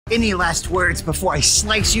Any last words before I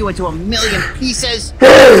slice you into a million pieces?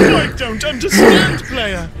 I don't understand,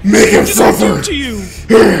 player. Make him What did I suffer. do to you?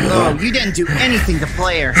 Oh, you didn't do anything to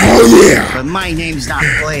Player. Oh yeah. But my name's not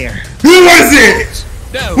Player. Who was it?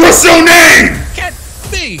 No, What's your name? can't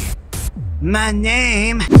be. My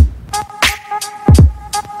name...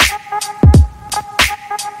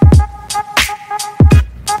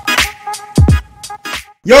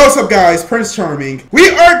 Yo, what's up guys, Prince Charming. We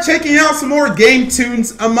are checking out some more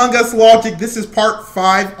GameToons Among Us Logic. This is part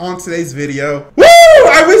 5 on today's video. Woo!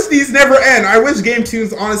 I wish these never end. I wish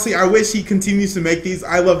GameToons, honestly, I wish he continues to make these.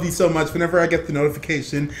 I love these so much. Whenever I get the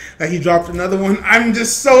notification that he dropped another one, I'm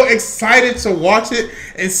just so excited to watch it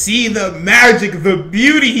and see the magic, the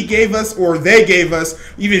beauty he gave us, or they gave us.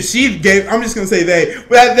 Even she gave, I'm just gonna say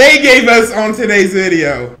that they gave us on today's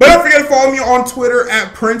video. But don't forget to follow me on Twitter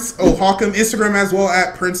at Prince O'Hawcom, Instagram as well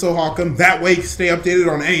at Prince O'Hawcom. That way you can stay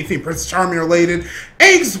updated on anything Prince Charming related,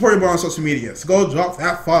 and you can support me on social media. So go drop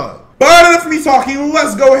that follow. But enough of me talking,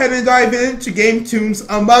 let's go ahead and dive into GameToons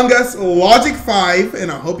Among Us Logic 5,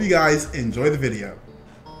 and I hope you guys enjoy the video.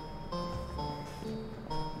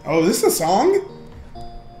 Oh, this is a song?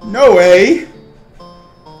 No way.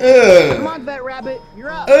 Come on, Vet Rabbit, you're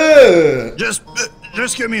up.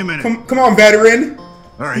 Just give me a minute. Come on, veteran.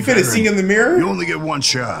 All right, You finna sing in the mirror? You only get one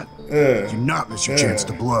shot. Do not miss your chance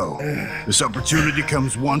to blow. This opportunity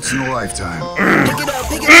comes once in a lifetime. Pick it up,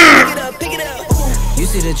 pick it up, pick it up, pick it up. You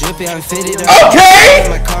see the drippy, I fit it up. Okay!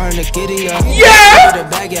 My car in the kitty up. Yeah! The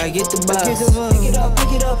bag, I get the bus. Pick it up, pick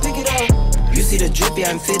it up, pick it up. You see the drippy,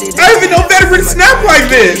 I'm fitted up. I didn't even know veteran snap like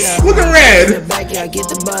this. Look at red. The bag, I get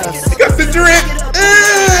the bus. You got the drip.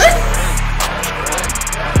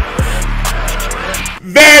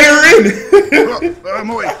 Veteran! I'm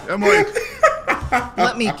awake.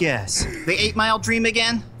 Let me guess. The 8 Mile Dream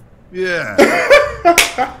again? Yeah.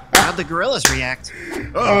 How'd the gorillas react?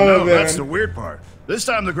 Oh, no, man. that's the weird part. This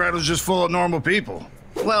time the crowd was just full of normal people.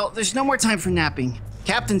 Well, there's no more time for napping.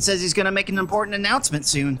 Captain says he's gonna make an important announcement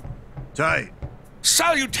soon. Tight.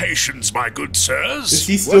 Salutations, my good Is sirs.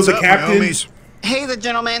 he still What's the up, captain? my homies? Hey, the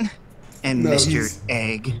gentleman. And No, Mr. he's-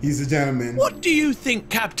 Egg. He's a gentleman. What do you think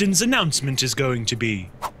Captain's announcement is going to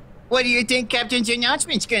be? What do you think Captain's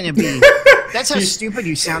announcement's gonna be? That's how stupid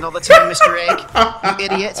you sound all the time, Mr. Egg. You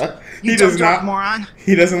idiot. You He does dumb not. moron.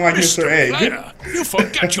 He doesn't like Mr. Egg. Player, you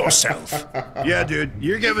forget yourself. Yeah, dude,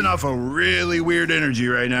 you're giving off a really weird energy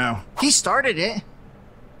right now. He started it.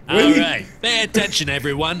 All right, pay attention,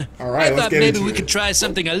 everyone. All right, I let's thought get maybe into we it. could try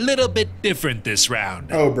something a little bit different this round.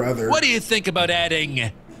 Oh, brother. What do you think about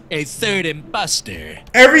adding a third imposter?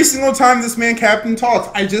 Every single time this man captain talks,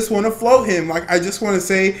 I just want to float him. Like, I just want to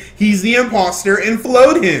say he's the imposter and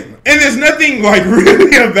float him. And there's nothing, like,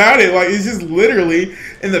 really about it. Like, it's just literally,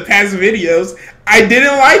 in the past videos, I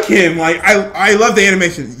didn't like him. Like, I love the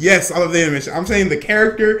animation. Yes, I love the animation. I'm saying the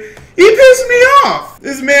character, he pissed me off.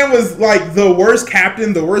 This man was, like, the worst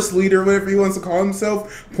captain, the worst leader, whatever he wants to call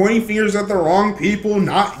himself, pointing fingers at the wrong people,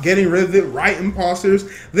 not getting rid of the right imposters,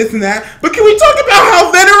 this and that. But can we talk about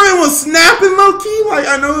how Veteran was snapping low-key? Like,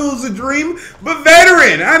 I know it was a dream, but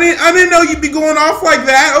Veteran, I didn't know you'd be going off like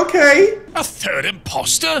that. Okay. A third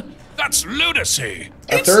imposter? That's lunacy.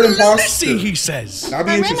 A It's third imposter. lunacy, he says. That'd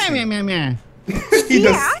be interesting. He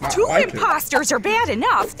does Yeah, not 2 like it. imposters are bad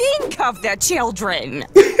enough. Think of the children.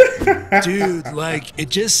 Dude, like, it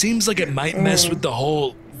just seems like it might mess with the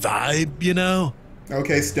whole vibe, you know?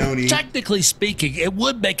 Okay, Stony. Technically speaking, it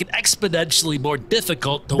would make it exponentially more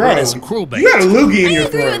difficult to Bro, win as a crewmate. you got a loogie in I your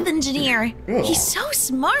agree with throat. Engineer. Ugh. He's so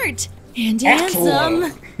smart and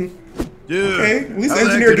Excellent. handsome. Dude, Okay, at least how the heck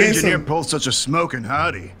Engineer did gained Engineer some- pull such a smoking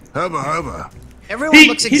hottie? Hubba hubba. Everyone He-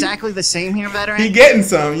 looks he- exactly the same here, Veteran. He getting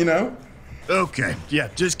some, you know? Okay, yeah,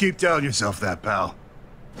 just keep telling yourself that, pal.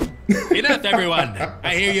 Enough, everyone.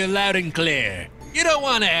 I hear you loud and clear. You don't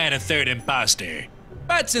want to add a third imposter.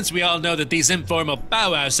 But since we all know that these informal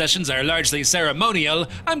powwow sessions are largely ceremonial,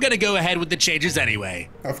 I'm gonna go ahead with the changes anyway.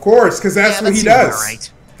 Of course, because that's Yeah, what that he seems about does. right.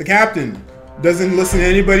 The captain doesn't listen to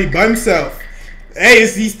anybody but himself. Hey,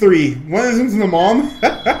 it's these 3. One of them's the mom.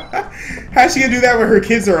 How's she gonna do that with her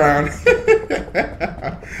kids around?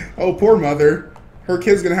 Oh, poor mother. Her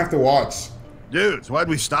kid's gonna have to watch. Dudes, why'd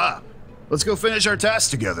we stop? Let's go finish our task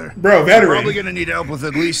together. Bro, We're veteran. probably gonna need help with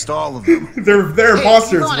at least all of them. They're Hey,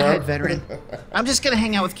 imposters, go on bro. ahead, Veteran. I'm just gonna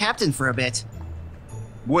hang out with Captain for a bit.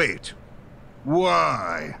 Wait.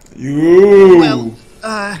 Why? You. Well,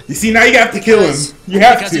 You see, now you have to kill him. because- You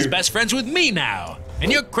have Because to. he's best friends with me now, and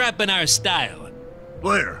you're crapping our style.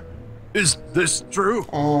 Blair, is this true?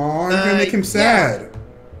 Aw, you're gonna make him sad.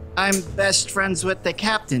 I'm best friends with the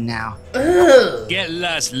Captain now. Get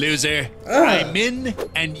lost, loser. I'm in,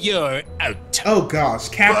 and you're out. right. Oh gosh,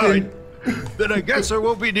 Captain. Then I guess I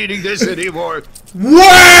won't be needing this anymore.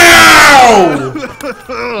 Wow!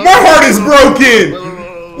 My heart is broken.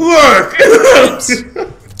 Look.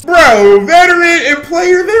 Bro, veteran and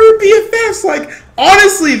player, they were BFFs. Like,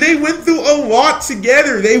 honestly, they went through a lot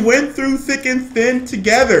together. They went through thick and thin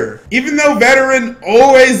together. Even though veteran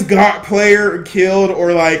always got player killed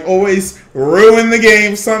or like always ruined the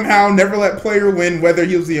game somehow, never let player win, whether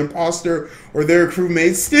he was the imposter or their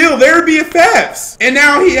crewmates, still, they were BFFs. And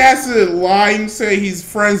now he has to lie and say he's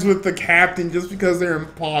friends with the captain just because they're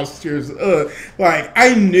imposters. Like,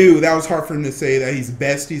 I knew that was hard for him to say that he's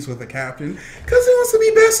besties with the captain because he wants to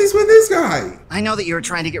be besties with this guy. I know that you were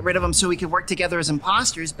trying to get rid of him so we could work together as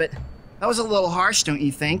imposters, but that was a little harsh, don't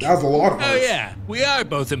you think? That was a lot harsh. Oh yeah, we are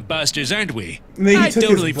both imposters, aren't we? And then he I took his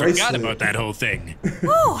totally forgot bracelet. about that whole thing.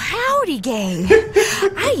 Oh, howdy, gang.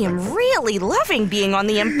 I am really loving being on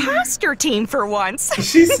the imposter team for once.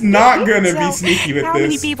 She's not gonna be So, sneaky with how this.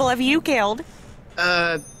 many people have you killed?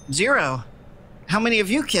 0. How many have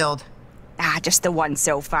you killed? Ah, just the one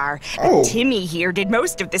so far. Oh. Timmy here did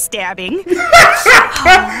most of the stabbing.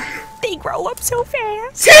 They grow up so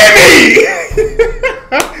fast. Timmy!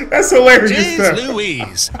 That's hilarious. Jeez stuff.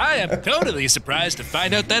 Louise, I am totally surprised to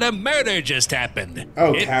find out that a murder just happened.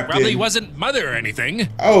 Oh, it Captain. probably wasn't Mother or anything.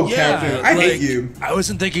 Oh, Captain, I hate like, you. I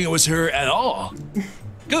wasn't thinking it was her at all.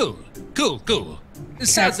 Cool. It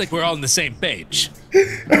sounds like we're all on the same page.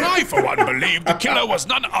 I, for one, believe the killer was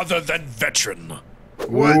none other than Veteran.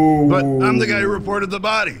 What? Ooh. But I'm the guy who reported the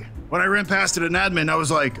body. When I ran past it in admin, I was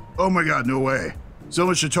like, oh my god, no way.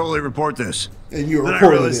 Someone should totally report this. And you Then I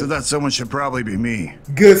reported realized it. that someone should probably be me.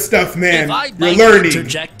 Good stuff, man. If I You're might learning.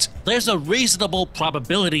 interject, there's a reasonable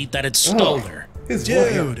probability that it's Stoner. His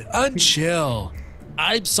Dude, unchill.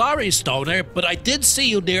 I'm sorry, Stoner, but I did see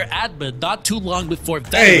you near admin not too long before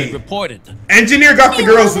Veteran Hey. reported. Engineer got the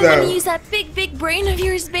girls Want to though. use that big brain of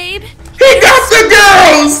yours, babe? He got the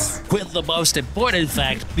girls. With the most important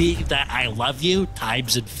fact being that I love you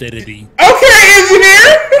times infinity. Okay,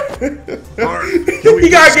 engineer. Or can we He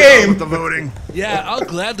got just get on game. with the voting? Yeah, I'll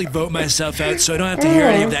gladly vote myself out so I don't have to hear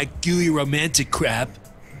any of that gooey romantic crap.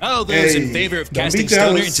 All those in Hey, favor of don't be casting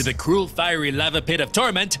Stoner jealous. into the cruel, fiery lava pit of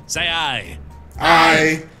torment, say aye.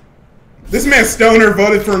 This man Stoner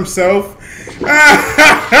voted for himself.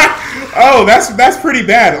 Oh, that's pretty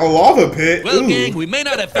bad. A lava pit. Well, Ooh. gang, we may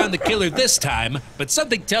not have found the killer this time, but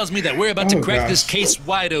something tells me that we're about to Oh, crack this gosh. case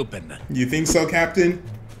wide open. You think so, Captain?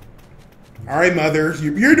 All right, Mother.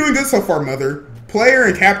 You're doing good so far, Mother. Player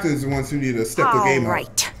and Captain is the ones who need to step the All game up.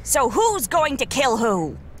 right. So who's going to kill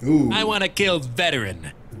who? Ooh, I want to kill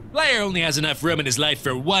Veteran. Player only has enough room in his life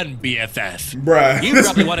for one BFF. bruh. You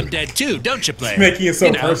probably want him dead too, don't you, Player? Making it so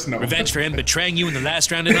You know, personal. Revenge for him betraying you in the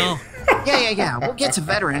last round and all? Yeah. We'll get to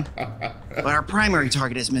Veteran. But our primary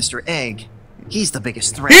target is Mr. Egg. He's the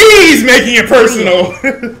biggest threat. He's making it personal.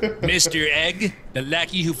 Mr. Egg, the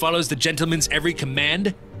lackey who follows the gentleman's every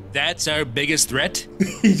command? That's our biggest threat?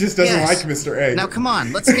 He just doesn't Yes. like Mr. Egg. Now come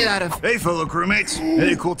on, let's get out of... Hey, fellow crewmates.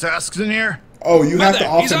 Any cool tasks in here? Oh, you have Mother, to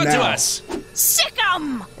off he's him on now. to us. Sick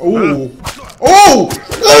 'em! Ooh. Oh!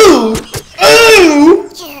 Ooh! Ooh!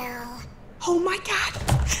 Oh my god.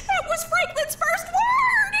 That was Franklin's first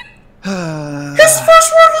word! His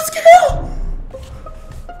first word was kill!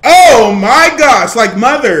 Oh my gosh, like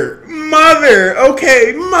mother. Mother,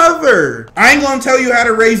 okay, mother. I ain't gonna tell you how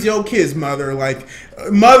to raise your kids, mother. Like,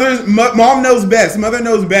 mom knows best. Mother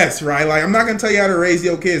knows best, right? Like, I'm not gonna tell you how to raise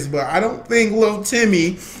your kids, but I don't think little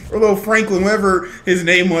Timmy or little Franklin, whatever his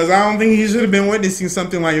name was, I don't think he should have been witnessing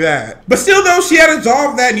something like that. But still, though, she had a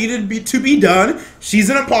job that needed to be done. She's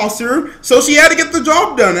an imposter, so she had to get the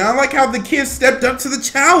job done. And I like how the kids stepped up to the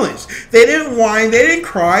challenge. They didn't whine, they didn't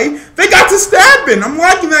cry. They got to stabbing. I'm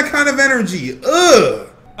liking that kind of energy. Ugh.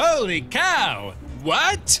 Holy cow!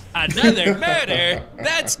 What? Another murder?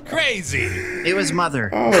 That's crazy! It was Mother.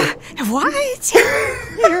 Oh. What?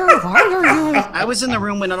 Why are you? I was in the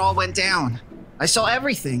room when it all went down. I saw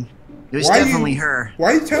everything. It was Why you- definitely her.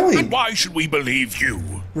 Why are you telling? Why should we believe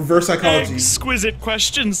you? Reverse psychology. Exquisite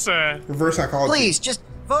question, sir. Reverse psychology. Please, just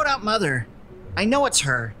vote out Mother. I know it's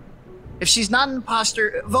her. If she's not an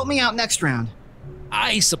imposter, vote me out next round.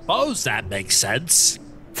 I suppose that makes sense.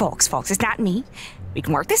 Folks, it's not me. We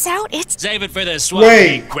can work this out. It's Save it for the swap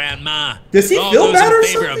Wait. meet, Grandma. Does he All feel those bad or in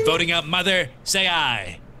favor something? of voting out Mother, say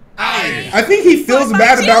aye. Aye. I think he feels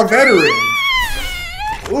bad about veteran.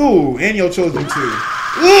 Ooh, and your children too.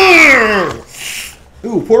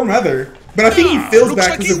 Ooh, poor mother. But I think he feels Looks bad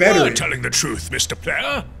like because you of were veteran. telling the truth, Mr.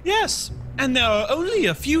 Player. Yes, and there are only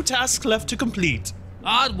a few tasks left to complete.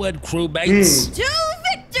 Onward, crewmates. To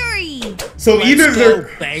victory! So Let's either go,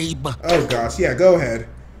 they're. babe. Oh gosh, yeah, go ahead.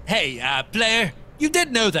 Hey, player, you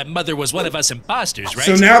did know that Mother was one of us imposters, right?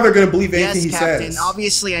 So now they're gonna believe anything he Yes, Captain. says.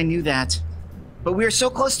 Obviously, I knew that. But we were so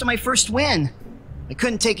close to my first win. I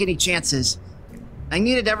couldn't take any chances. I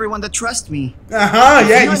needed everyone to trust me. Yeah, If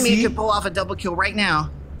you you and me see. could pull off a double kill right now,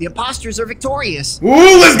 the imposters are victorious. Ooh,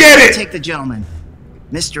 let's get it! Take the gentleman.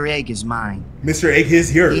 Mr. Egg is mine. Mr. Egg is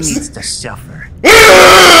He yours. needs to suffer.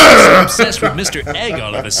 I'm obsessed with Mr. Egg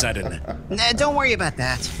all of a sudden. Nah, don't worry about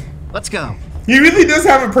that. Let's go. He really does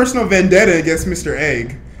have a personal vendetta against Mr.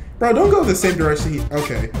 Egg. Bro, don't go the same direction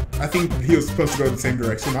okay. I think he was supposed to go the same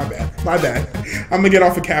direction. My bad. My bad. I'm gonna get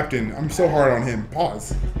off of Captain. I'm so hard on him.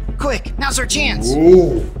 Pause. Quick, now's our chance.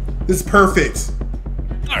 Ooh, this is perfect.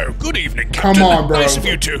 Oh, good evening, Come Captain. on, bro. Nice of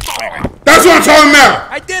you to. That's what I'm talking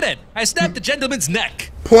about! I did it! I snapped the gentleman's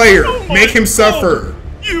neck. Player, Oh my make him God. suffer.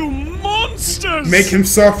 You monsters! Make him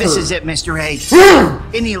suffer. This is it, Mr. Egg.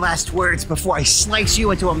 Any last words before I slice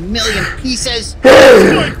you into a million pieces?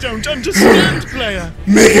 I don't understand, player.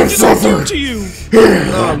 Make him What did I suffer. do to you?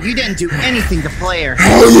 Oh, you didn't do anything to Player.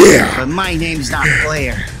 Oh yeah. But my name's not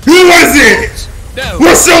Player. Who was it? No,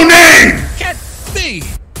 What's your name? can't be.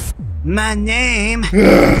 My name...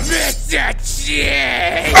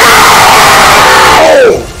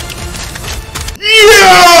 Ow!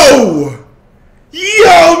 Yo!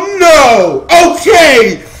 Yo, no!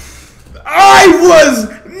 Okay! I was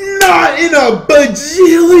not in a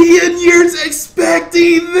bajillion years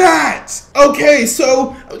expecting that! Okay,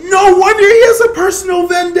 so no wonder he has a personal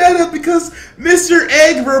vendetta because Mr.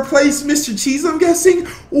 Egg replaced Mr. Cheese, I'm guessing.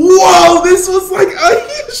 Whoa, this was like a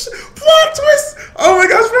huge plot twist! Oh my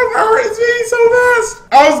gosh, bro, my heart is beating so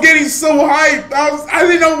fast! I was getting so hyped. I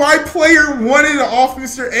didn't know why Player wanted to off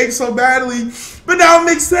Mr. Egg so badly. But now it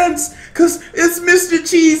makes sense, because it's Mr.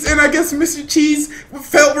 Cheese, and I guess Mr. Cheese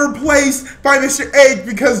felt replaced by Mr. Egg,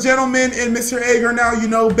 because Gentleman and Mr. Egg are now, you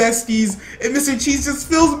know, besties, and Mr. Cheese just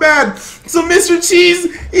feels bad. So Mr. Cheese,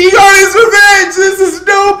 he got his revenge! This is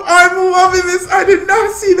dope! I'm loving this! I did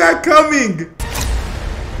not see that coming!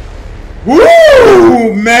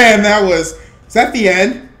 Woo! Man, that was... Is that the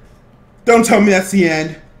end? Don't tell me that's the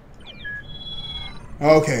end.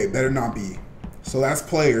 Okay, better not be. So that's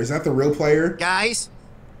Player. Is that the real Player? Guys?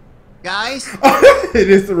 Guys? It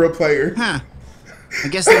is the real Player. Huh. I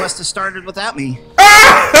guess they must have started without me.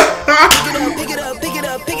 Pick it up, pick it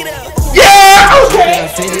up, pick it up. Yeah! Okay!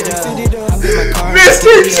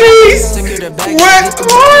 Mr. Cheese! Went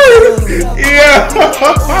hard! Yeah!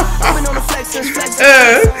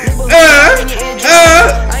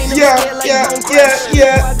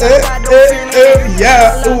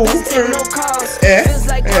 Yeah, ooh.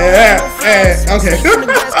 Okay.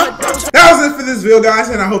 That was it for this video, guys,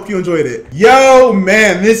 and I hope you enjoyed it. Yo,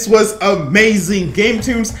 man, this was amazing.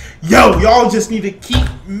 GameToons, yo, y'all just need to keep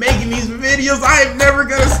making these videos. I am never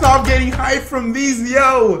gonna stop getting hype from these,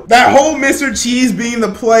 yo. That whole Mr. Cheese being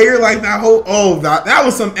the player, like that whole, that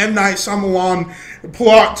was some M. Night Shyamalan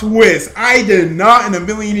plot twist. I did not in a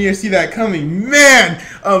million years see that coming. Man,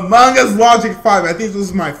 Among Us Logic 5, I think this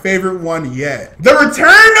was my favorite one yet. The return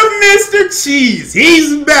of Mr. Cheese.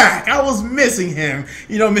 He's back. I was missing him.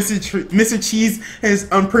 You know, Mr. Cheese and his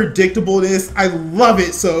unpredictableness. I love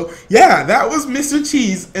it. So, yeah, that was Mr.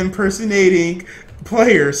 Cheese impersonating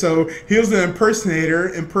Player. So he was an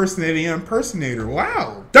impersonator impersonating an impersonator.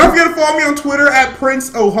 Wow. Don't forget to follow me on Twitter at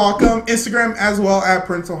Prince Ohakam, Instagram as well at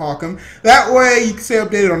Prince Ohakam. That way you can stay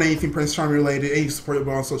updated on anything Prince Charming related and you can support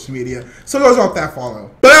the on social media. So go drop that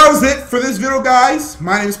follow. But that was it for this video, guys.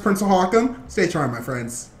 My name is Prince Ohakam. Stay charmed, my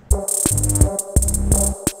friends.